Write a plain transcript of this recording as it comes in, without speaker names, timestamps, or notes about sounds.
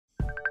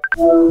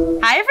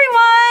Hi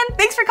everyone!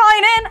 Thanks for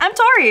calling in. I'm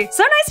Tori.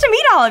 So nice to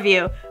meet all of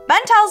you.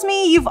 Ben tells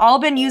me you've all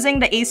been using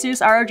the ASUS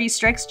ROG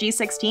Strix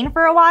G16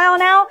 for a while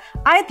now.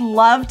 I'd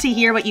love to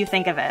hear what you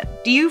think of it.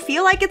 Do you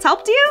feel like it's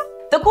helped you?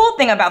 The cool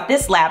thing about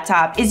this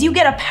laptop is you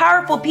get a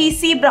powerful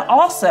PC, but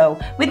also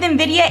with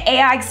NVIDIA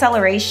AI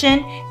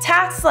acceleration,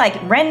 tasks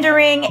like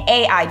rendering,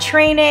 AI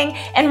training,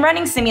 and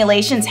running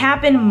simulations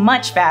happen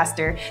much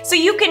faster, so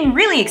you can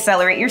really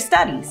accelerate your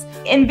studies.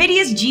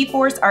 NVIDIA's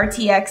GeForce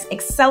RTX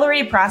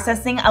accelerated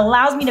processing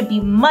allows me to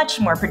be much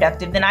more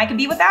productive than I could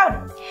be without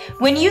it.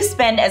 When you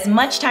spend as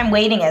much time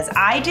waiting as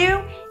I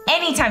do,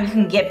 anytime you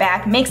can get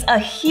back makes a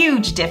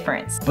huge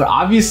difference. But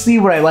obviously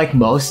what I like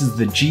most is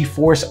the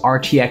GeForce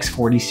RTX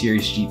 40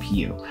 series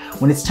GPU.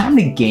 When it's time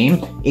to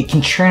game, it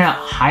can churn out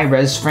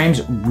high-res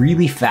frames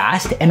really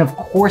fast, and of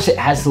course it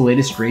has the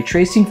latest ray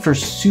tracing for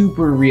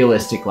super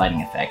realistic lighting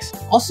effects.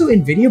 Also,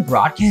 NVIDIA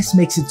Broadcast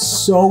makes it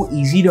so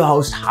easy to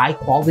host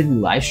high-quality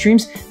live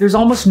streams, there's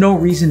almost no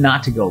reason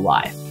not to go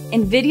live.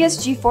 NVIDIA's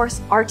GeForce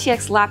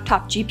RTX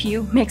laptop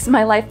GPU makes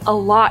my life a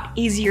lot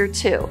easier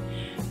too.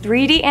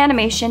 3D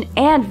animation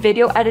and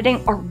video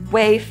editing are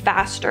way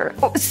faster,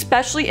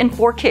 especially in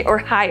 4K or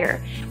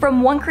higher.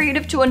 From one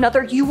creative to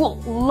another, you will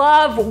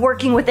love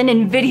working with an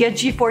NVIDIA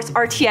GeForce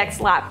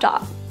RTX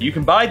laptop. You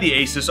can buy the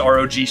ASUS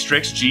ROG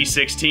Strix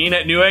G16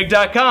 at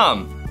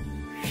Newegg.com.